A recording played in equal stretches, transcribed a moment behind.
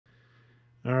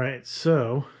All right,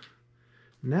 so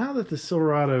now that the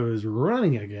Silverado is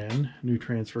running again, new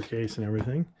transfer case and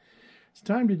everything, it's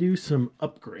time to do some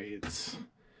upgrades.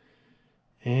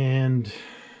 And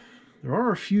there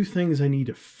are a few things I need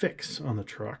to fix on the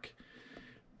truck.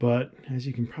 But as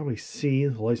you can probably see,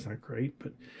 the light's not great,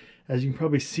 but as you can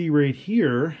probably see right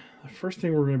here, the first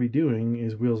thing we're going to be doing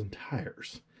is wheels and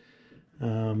tires.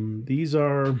 These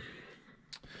are,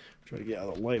 try to get out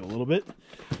of the light a little bit,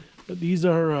 but these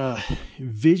are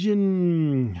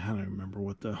Vision, I don't remember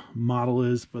what the model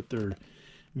is, but they're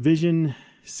Vision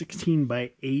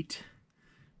 16x8.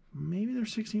 Maybe they're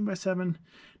 16x7,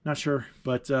 not sure,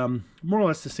 but more or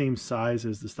less the same size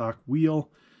as the stock wheel.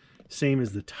 Same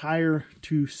as the tire,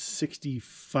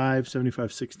 265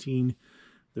 75/16.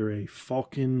 They're a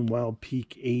Falcon Wild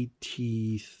Peak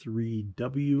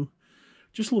AT3W.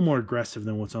 Just a little more aggressive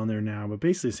than what's on there now, but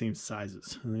basically the same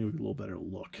sizes. I think it would be a little better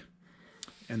look.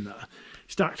 And the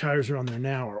stock tires are on there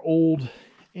now are old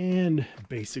and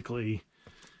basically,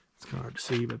 it's kind of hard to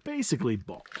see, but basically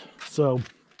bald. So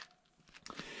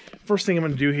first thing I'm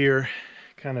going to do here,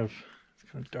 it's kind of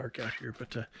dark out here,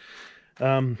 but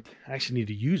I actually need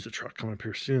to use the truck coming up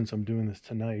here soon, so I'm doing this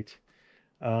tonight,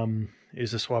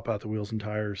 is to swap out the wheels and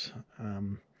tires.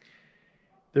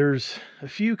 There's a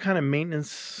few kind of maintenance,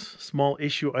 small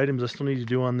issue items I still need to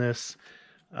do on this.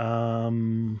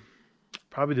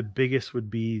 Probably the biggest would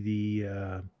be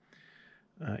the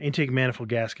intake manifold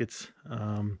gaskets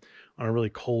on a really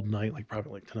cold night,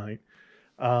 probably like tonight.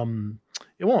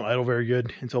 It won't idle very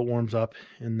good until it warms up,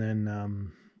 and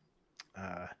then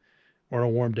or on a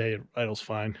warm day it idles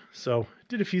fine. So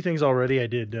did a few things already. I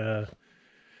did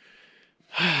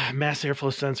mass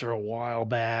airflow sensor a while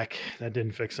back. That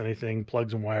didn't fix anything.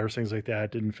 Plugs and wires, things like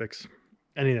that, didn't fix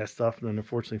any of that stuff. And then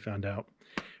unfortunately found out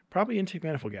probably intake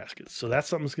manifold gaskets. So that's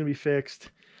something that's going to be fixed.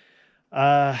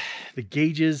 The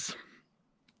gauges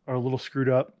are a little screwed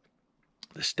up.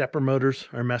 The stepper motors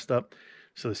are messed up.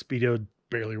 So the speedo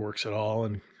barely works at all.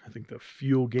 And I think the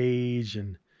fuel gauge,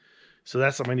 and so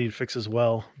that's something I need to fix as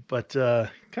well. But kind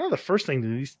of the first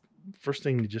thing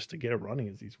just to get it running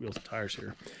is these wheels and tires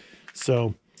here.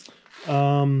 So yeah,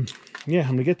 I'm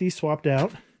gonna get these swapped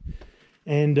out.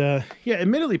 And yeah,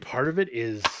 admittedly part of it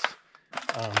is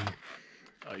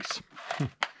ice.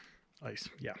 Ice,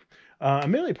 yeah.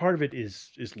 Admittedly part of it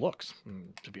is looks,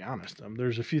 to be honest.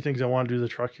 There's a few things I want to do to the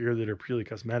truck here that are purely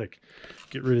cosmetic.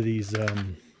 Get rid of these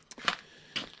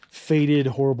faded,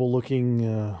 horrible looking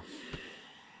I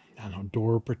don't know,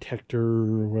 door protector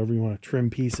or whatever you want to trim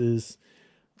pieces.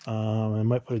 I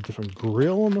might put a different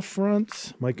grill on the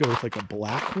front. Might go with like a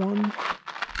black one.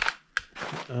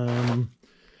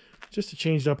 Just to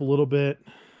change it up a little bit.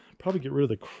 Probably get rid of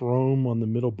the chrome on the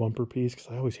middle bumper piece because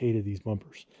I always hated these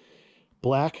bumpers.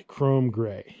 Black, chrome,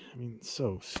 gray. I mean,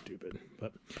 so stupid.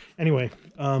 But anyway,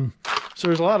 so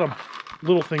there's a lot of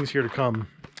little things here to come.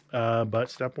 But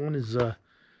step one is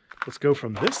let's go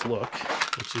from this look,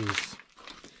 which is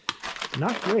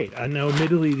not great. I know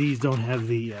admittedly these don't have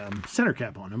the center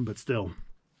cap on them, but still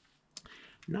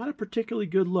not a particularly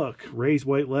good look. Raised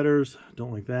white letters,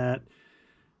 don't like that.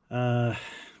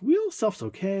 Wheel stuff's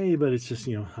okay, but it's just,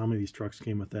 you know, how many of these trucks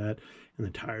came with that. And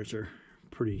the tires are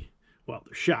pretty, well,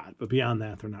 they're shot, but beyond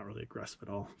that, they're not really aggressive at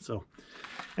all. So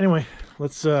anyway,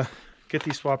 let's get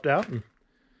these swapped out and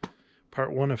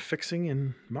part one of fixing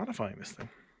and modifying this thing.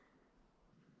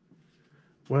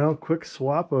 Well, quick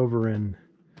swap over, and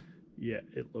yeah,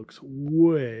 it looks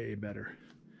way better.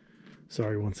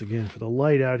 Sorry once again for the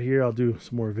light out here. I'll do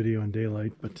some more video in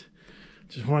daylight, but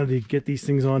just wanted to get these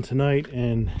things on tonight,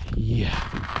 and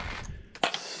yeah,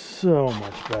 so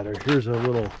much better. Here's a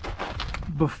little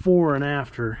before and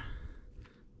after,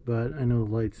 but I know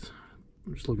the lights,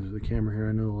 I'm just looking through the camera here,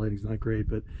 I know the lighting's not great,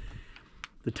 but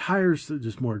the tires are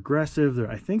just more aggressive.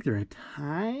 I think they're a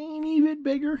tiny bit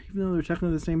bigger, even though they're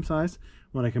technically the same size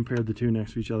when I compared the two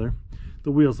next to each other.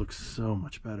 The wheels look so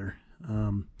much better,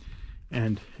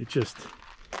 and it just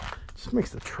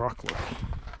makes the truck look,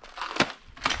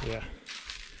 yeah,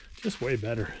 just way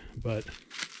better. But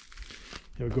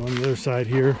you know, go on the other side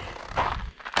here, a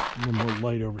little more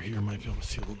light over here, might be able to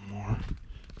see a little more,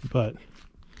 but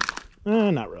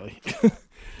not really.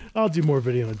 I'll do more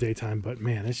video in the daytime, but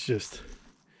man, it's just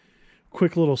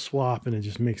quick little swap, and it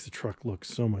just makes the truck look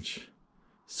so much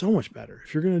better.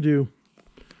 If you're gonna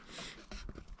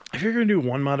do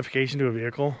one modification to a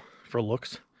vehicle for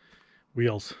looks,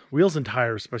 wheels and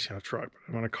tires, especially on a truck,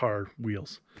 but on a car,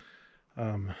 wheels.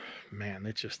 Man,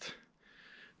 it just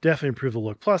definitely improved the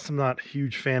look. Plus, I'm not a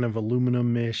huge fan of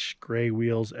aluminum-ish gray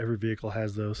wheels. Every vehicle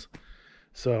has those.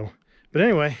 So, but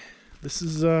anyway, this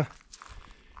is a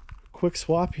quick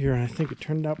swap here, and I think it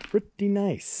turned out pretty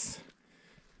nice.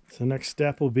 So next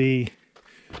step will be,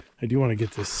 I do want to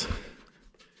get this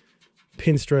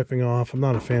pinstriping off. I'm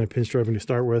not a fan of pinstriping to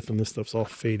start with, and this stuff's all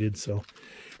faded, so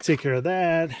take care of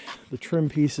that. The trim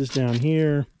pieces down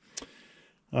here.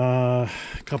 A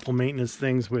couple maintenance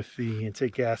things with the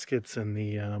intake gaskets and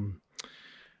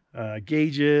the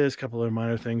gauges, a couple other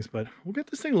minor things, but we'll get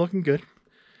this thing looking good.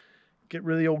 Get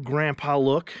rid of the old grandpa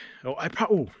look. I'm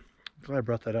glad I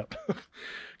brought that up. A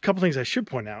couple things I should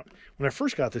point out. When I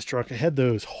first got this truck, I had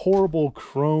those horrible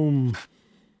chrome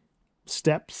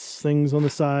steps things on the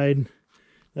side.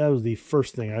 That was the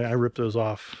first thing. I ripped those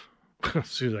off as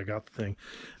soon as I got the thing.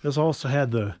 This also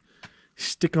had the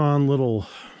stick-on little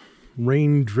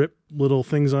rain drip little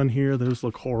things on here. Those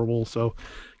look horrible, so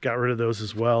got rid of those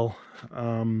as well.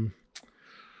 And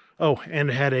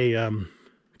it had a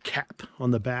cap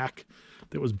on the back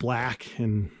that was black,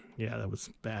 and yeah, that was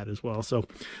bad as well. So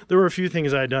there were a few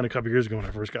things I had done a couple years ago when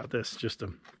I first got this, just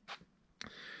to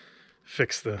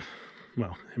fix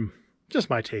just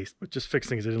my taste, but just fix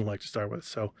things I didn't like to start with.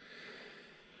 So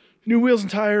new wheels and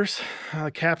tires,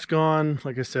 cap's gone.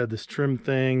 Like I said, this trim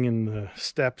thing and the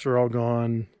steps are all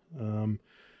gone.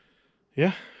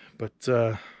 Yeah, but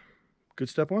good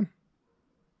step one.